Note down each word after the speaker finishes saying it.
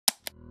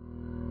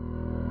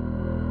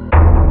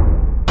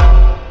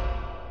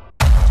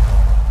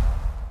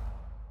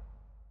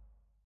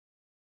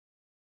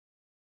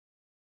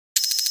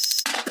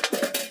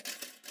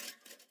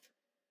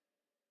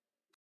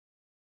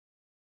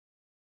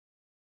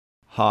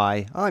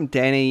Hi, I'm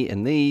Danny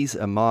and these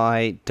are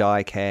my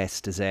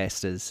Diecast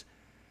Disasters.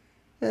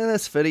 In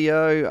this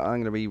video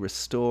I'm going to be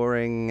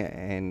restoring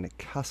and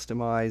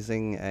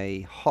customizing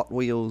a Hot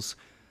Wheels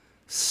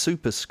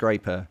Super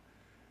Scraper.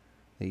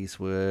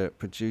 These were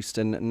produced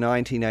in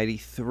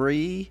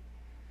 1983.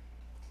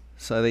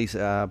 So these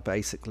are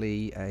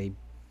basically a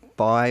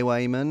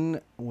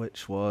Bywayman,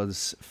 which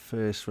was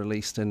first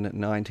released in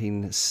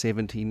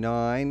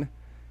 1979.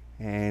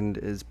 And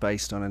is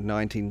based on a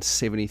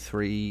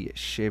 1973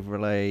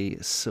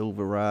 Chevrolet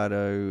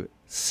Silverado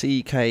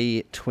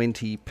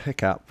CK20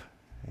 pickup.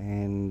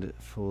 And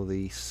for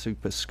the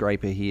Super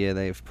Scraper here,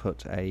 they've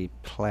put a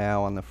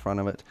plow on the front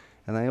of it.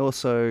 And they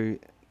also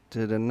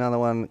did another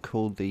one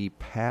called the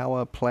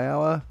Power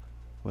Plower,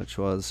 which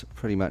was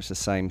pretty much the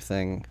same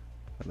thing,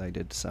 but they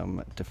did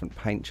some different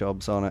paint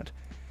jobs on it.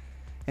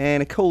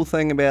 And a cool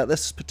thing about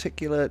this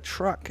particular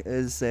truck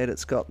is that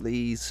it's got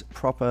these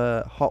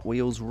proper Hot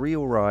Wheels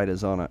reel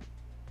riders on it.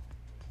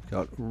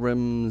 Got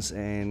rims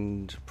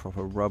and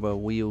proper rubber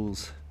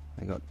wheels.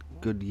 They got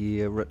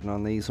Goodyear written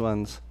on these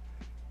ones.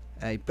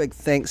 A big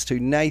thanks to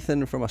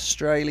Nathan from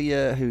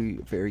Australia,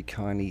 who very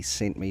kindly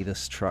sent me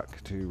this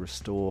truck to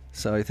restore.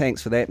 So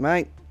thanks for that,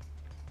 mate.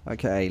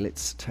 Okay,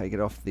 let's take it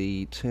off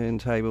the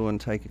turntable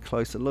and take a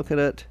closer look at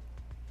it.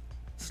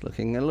 It's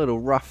looking a little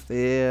rough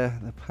there.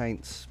 The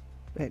paint's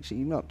actually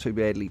not too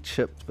badly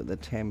chipped, but the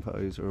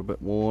tampos are a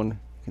bit worn.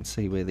 You can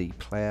see where the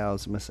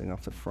plow's missing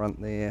off the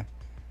front there.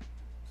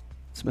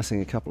 It's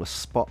missing a couple of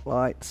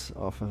spotlights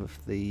off of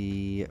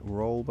the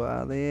roll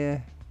bar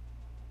there.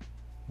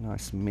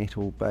 Nice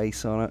metal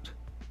base on it.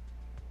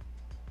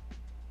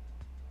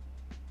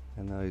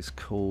 And those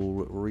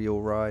cool reel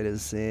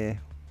riders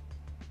there.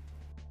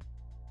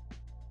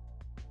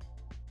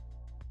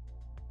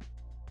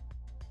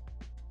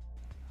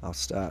 I'll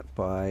start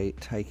by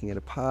taking it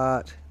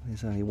apart.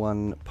 There's only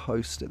one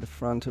post at the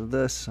front of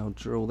this. I'll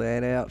drill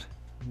that out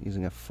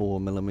using a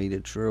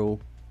 4mm drill.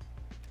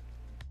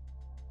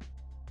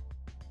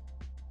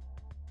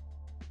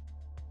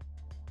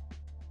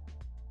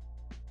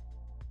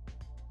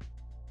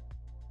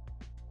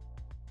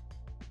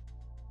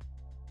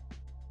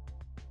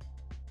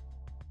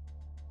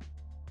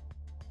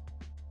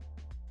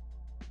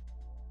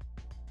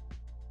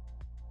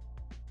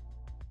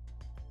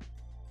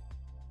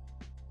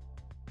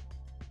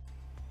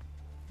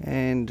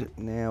 And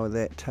now with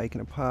that taken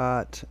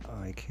apart,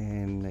 I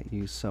can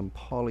use some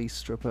poly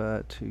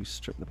stripper to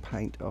strip the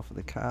paint off of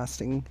the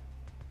casting.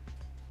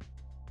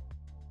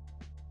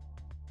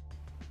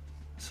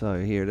 So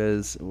here it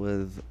is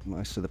with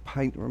most of the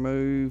paint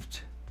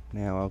removed.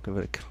 Now I'll give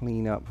it a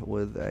clean up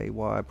with a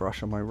wire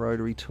brush on my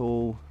rotary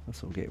tool.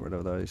 This will get rid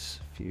of those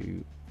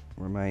few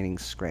remaining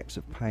scraps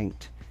of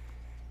paint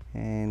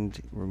and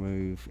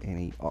remove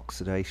any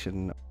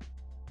oxidation.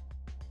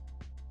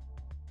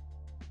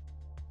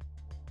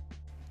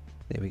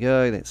 There we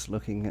go, that's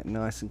looking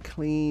nice and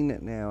clean.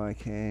 Now I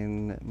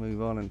can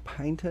move on and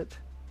paint it.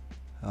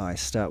 I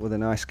start with a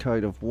nice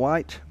coat of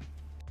white.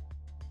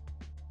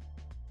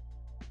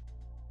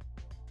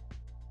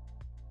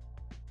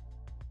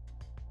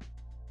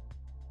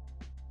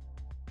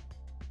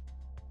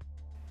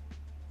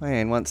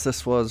 And once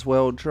this was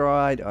well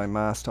dried, I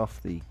masked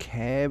off the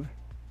cab.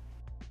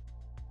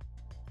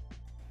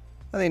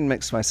 I then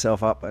mixed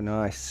myself up a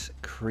nice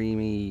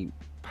creamy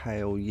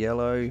pale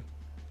yellow.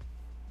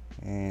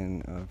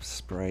 And I've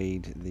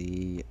sprayed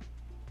the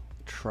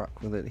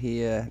truck with it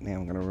here. Now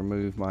I'm going to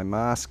remove my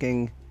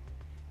masking.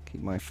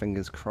 Keep my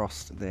fingers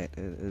crossed that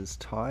it is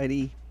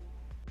tidy.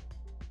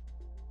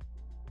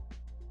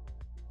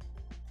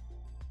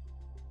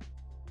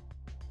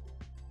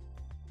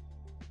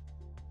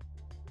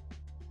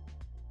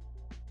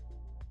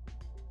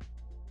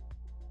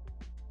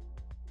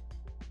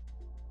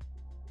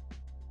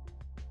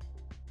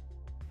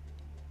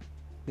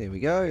 There we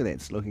go,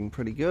 that's looking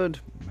pretty good.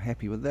 I'm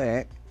happy with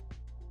that.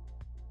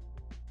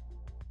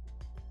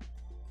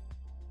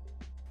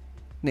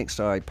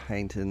 Next I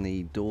paint in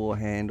the door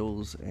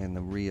handles and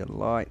the rear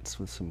lights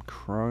with some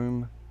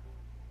chrome.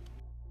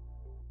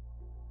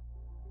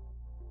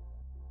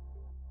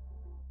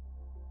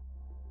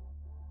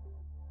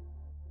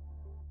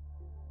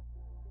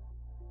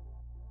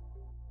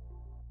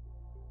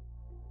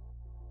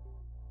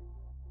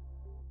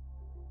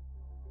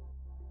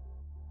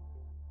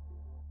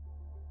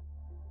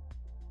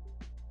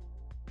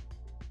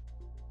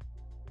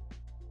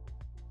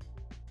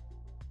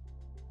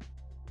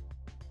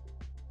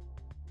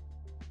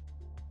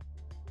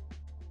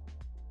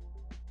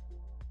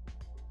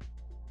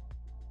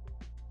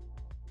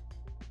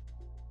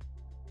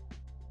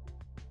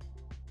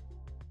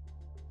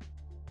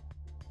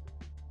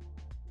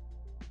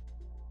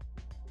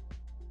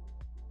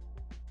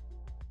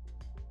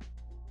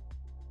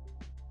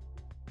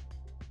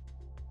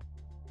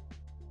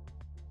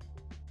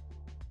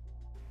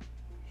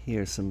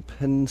 Here's some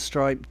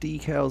pinstripe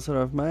decals that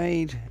I've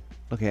made.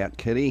 Look out,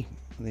 kitty.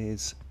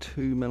 There's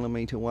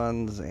 2mm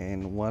ones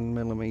and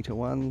 1mm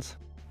ones.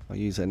 I'll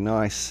use a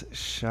nice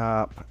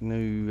sharp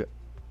new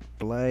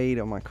blade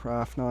on my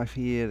craft knife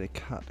here to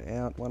cut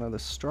out one of the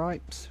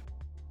stripes.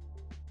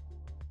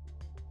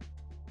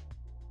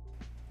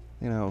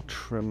 Then I'll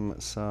trim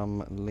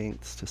some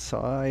lengths to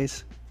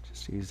size,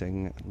 just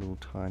using little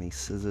tiny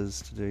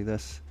scissors to do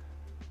this.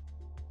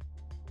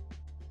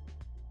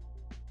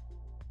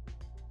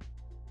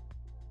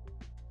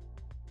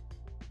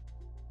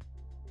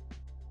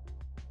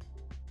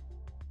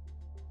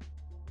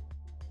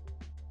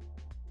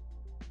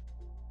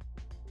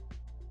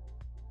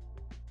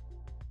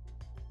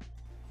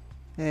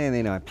 And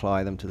then I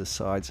apply them to the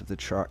sides of the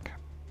truck.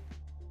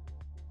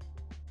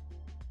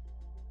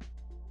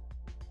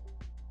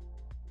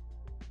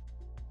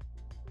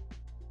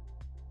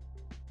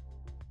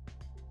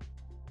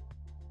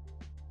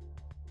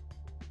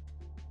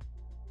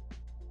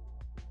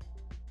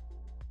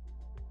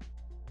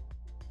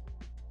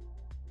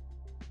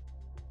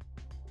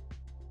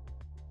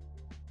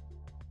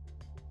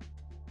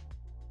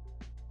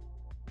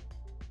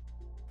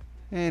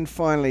 And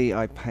finally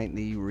I paint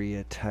the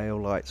rear tail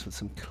lights with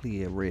some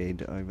clear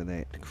red over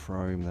that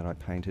chrome that I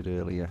painted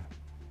earlier.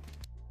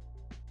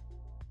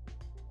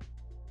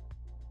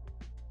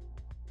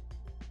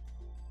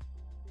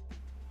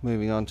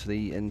 Moving on to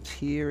the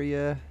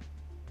interior,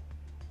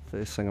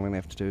 first thing I'm going to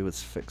have to do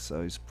is fix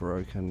those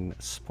broken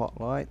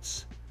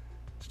spotlights.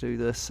 To do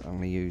this I'm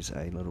going to use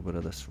a little bit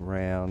of this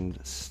round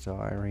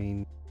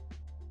styrene.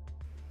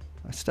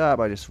 I start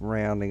by just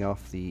rounding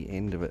off the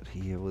end of it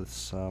here with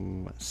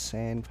some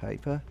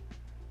sandpaper.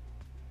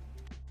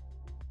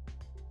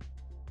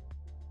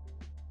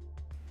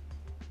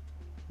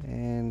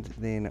 And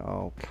then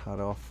I'll cut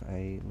off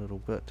a little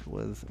bit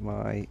with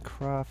my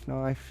craft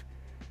knife,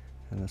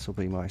 and this will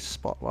be my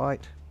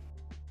spotlight.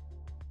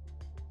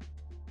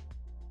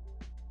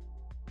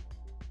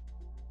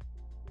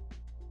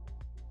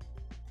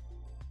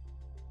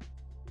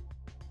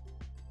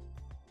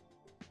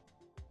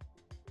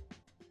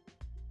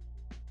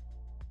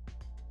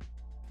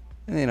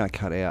 And then I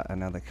cut out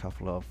another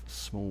couple of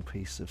small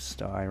pieces of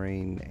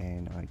styrene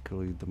and I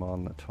glued them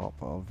on the top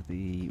of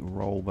the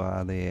roll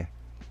bar there.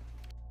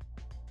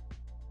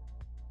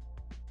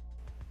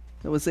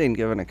 It was then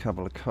given a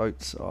couple of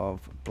coats of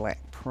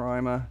black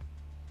primer,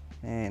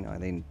 and I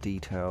then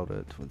detailed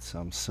it with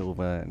some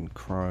silver and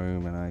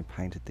chrome, and I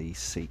painted the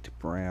seat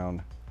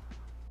brown.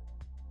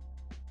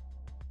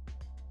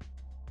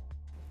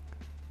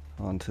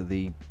 Onto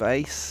the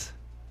base.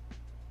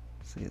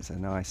 See, it's a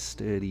nice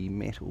sturdy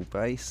metal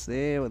base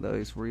there with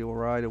those Real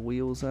Rider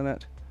wheels in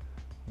it.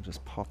 I'll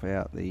just pop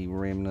out the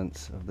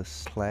remnants of the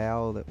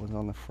slough that was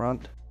on the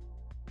front.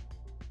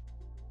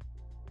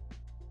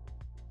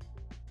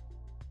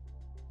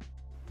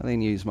 I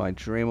then use my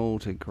Dremel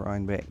to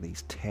grind back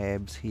these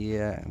tabs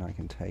here, and I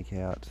can take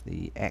out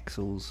the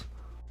axles.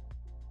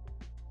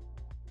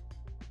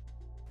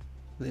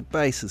 The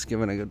base is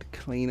given a good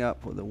clean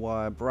up with a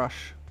wire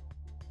brush.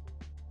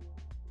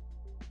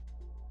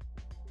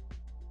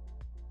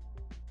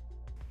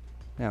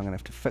 Now I'm going to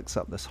have to fix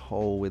up this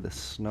hole where the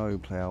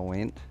snowplow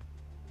went.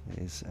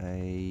 There's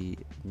a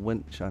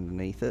winch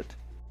underneath it.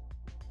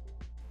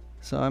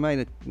 So I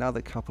made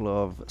another couple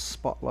of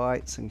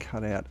spotlights and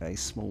cut out a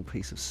small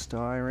piece of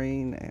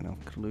styrene, and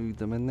I've glued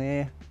them in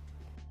there.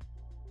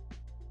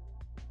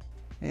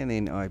 And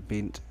then I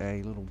bent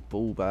a little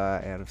bull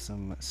bar out of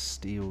some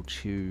steel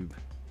tube.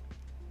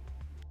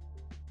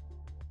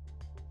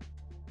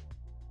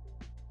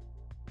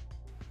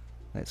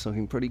 That's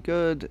looking pretty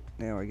good.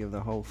 Now I give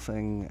the whole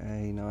thing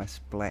a nice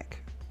black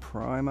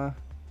primer.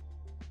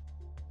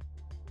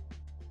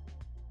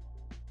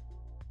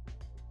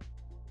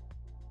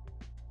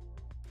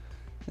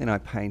 Then I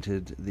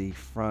painted the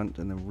front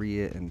and the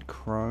rear in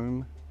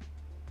chrome.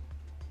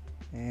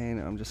 And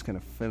I'm just going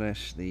to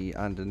finish the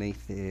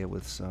underneath there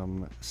with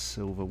some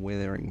silver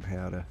weathering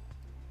powder.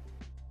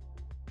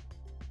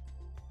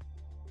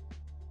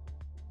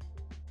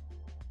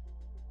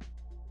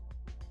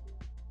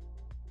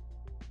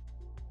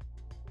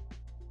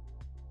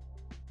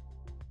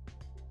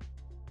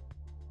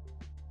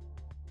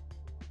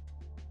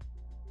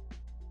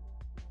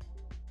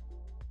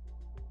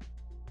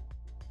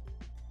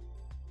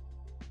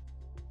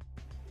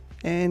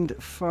 And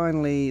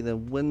finally the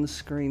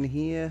windscreen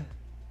here.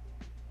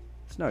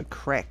 There's no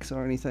cracks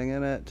or anything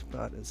in it,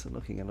 but it's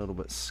looking a little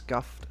bit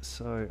scuffed,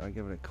 so I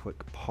give it a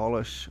quick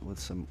polish with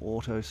some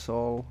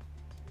Autosol.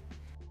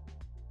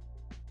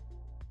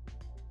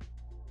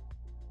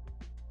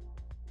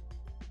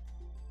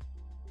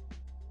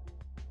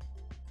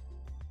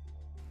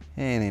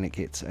 And then it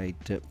gets a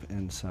dip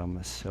in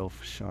some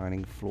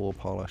self-shining floor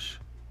polish.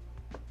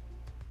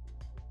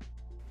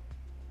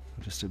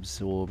 Just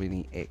absorb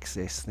any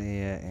excess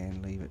there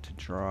and leave it to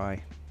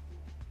dry.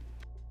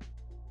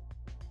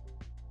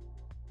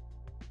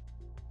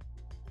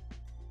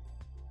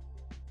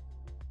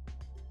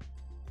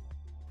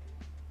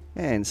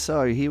 And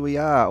so here we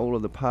are, all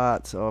of the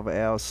parts of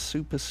our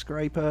Super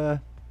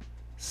Scraper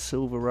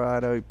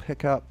Silverado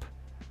pickup,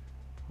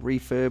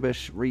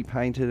 refurbished,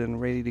 repainted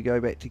and ready to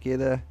go back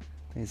together.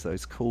 There's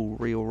those cool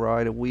Real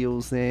Rider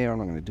wheels there. I'm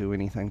not going to do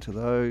anything to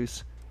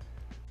those.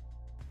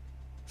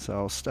 So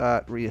I'll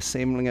start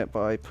reassembling it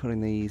by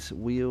putting these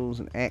wheels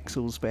and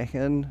axles back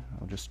in.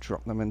 I'll just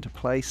drop them into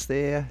place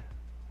there.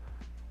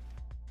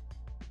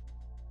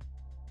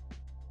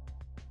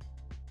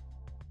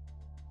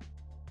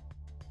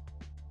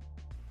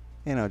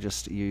 And I'll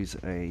just use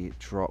a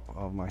drop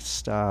of my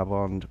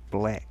Starbond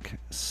black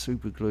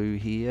super glue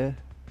here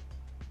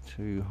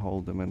to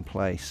hold them in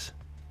place.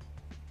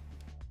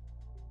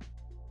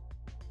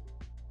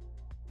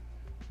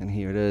 And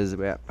here it is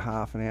about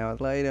half an hour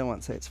later.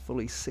 Once that's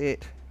fully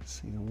set,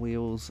 see the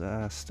wheels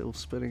are still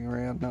spinning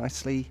around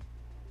nicely.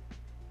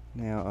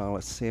 Now I'll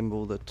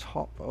assemble the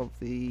top of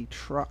the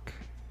truck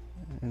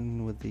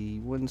and with the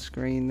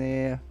windscreen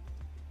there,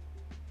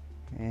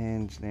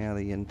 and now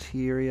the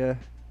interior.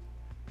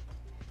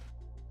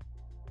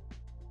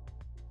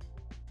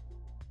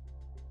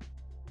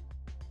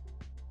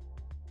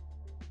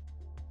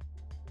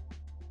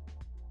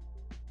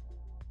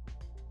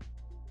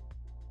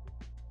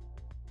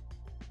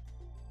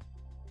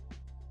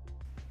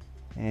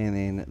 And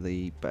then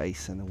the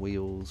base and the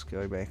wheels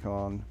go back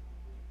on,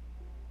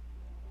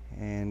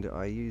 and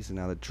I use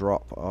another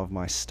drop of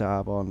my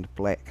Starbond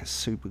black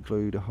super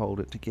glue to hold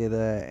it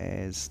together,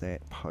 as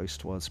that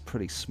post was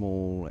pretty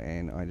small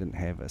and I didn't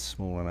have a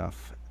small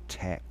enough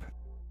tap.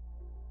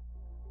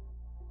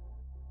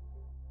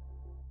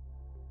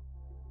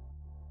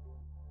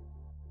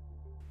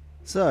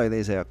 So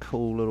there's our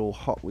cool little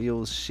Hot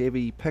Wheels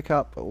Chevy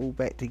pickup all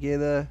back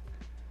together.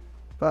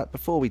 But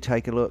before we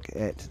take a look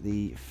at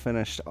the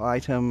finished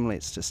item,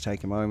 let's just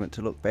take a moment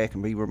to look back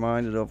and be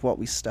reminded of what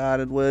we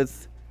started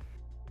with.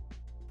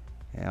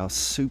 Our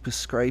Super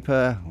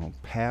Scraper, or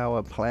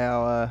Power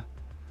Plower,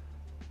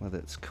 with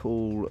its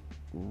cool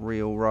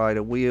Real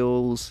Rider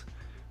wheels,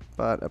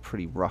 but a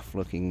pretty rough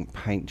looking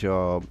paint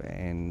job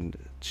and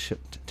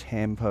chipped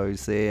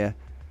tampos there.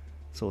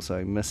 It's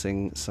also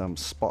missing some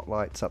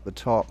spotlights up the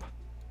top.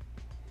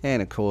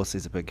 And of course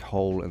there's a big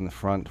hole in the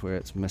front where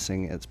it's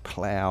missing its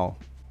plow.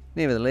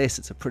 Nevertheless,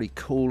 it's a pretty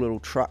cool little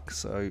truck,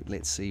 so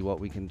let's see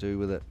what we can do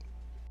with it.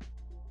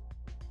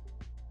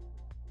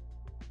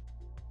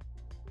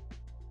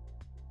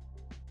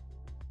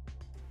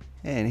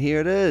 And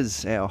here it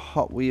is, our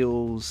Hot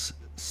Wheels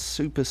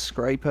Super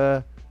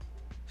Scraper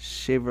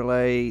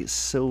Chevrolet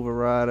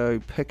Silverado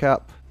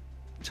pickup,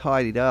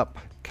 tidied up,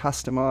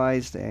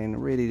 customized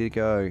and ready to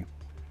go.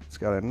 It's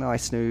got a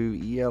nice new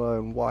yellow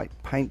and white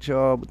paint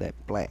job with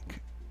that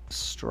black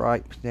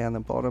stripe down the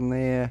bottom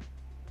there.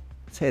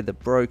 It's had the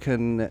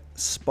broken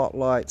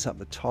spotlights up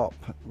the top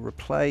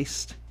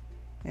replaced,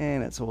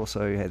 and it's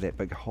also had that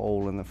big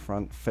hole in the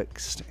front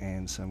fixed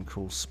and some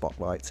cool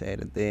spotlights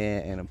added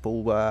there and a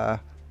bull bar.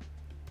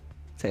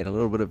 It's had a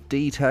little bit of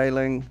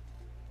detailing.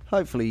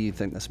 Hopefully you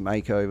think this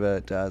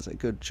makeover does a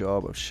good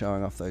job of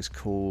showing off those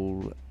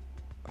cool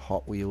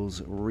Hot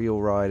Wheels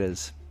Real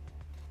Riders.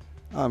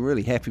 I'm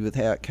really happy with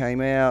how it came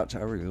out. I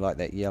really like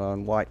that yellow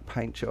and white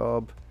paint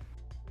job.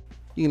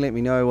 You can let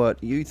me know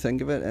what you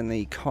think of it in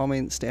the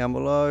comments down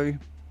below.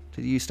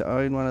 Did you used to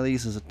own one of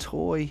these as a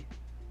toy?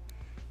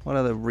 What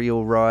other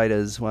Real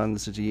Riders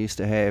ones did you used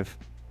to have?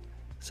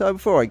 So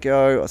before I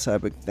go, I'll say a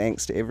big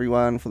thanks to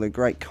everyone for the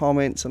great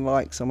comments and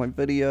likes on my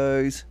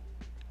videos.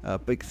 A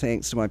big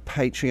thanks to my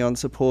Patreon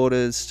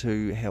supporters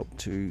who help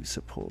to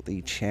support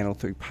the channel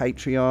through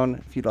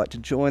Patreon. If you'd like to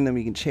join them,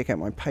 you can check out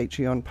my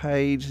Patreon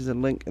page. There's a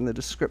link in the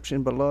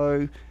description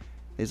below.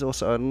 There's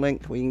also a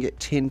link where you can get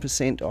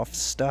 10% off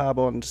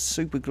Starbond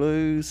super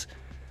glues.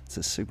 It's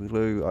a super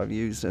glue I've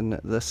used in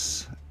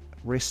this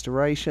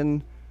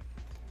restoration.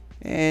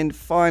 And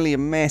finally, a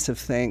massive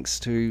thanks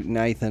to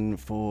Nathan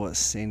for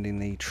sending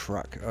the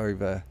truck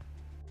over.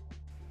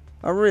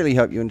 I really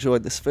hope you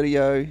enjoyed this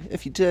video.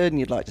 If you did and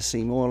you'd like to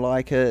see more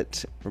like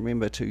it,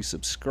 remember to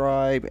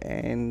subscribe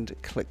and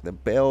click the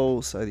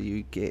bell so that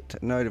you get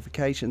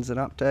notifications and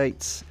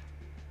updates.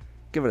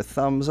 Give it a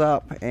thumbs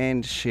up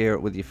and share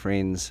it with your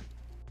friends.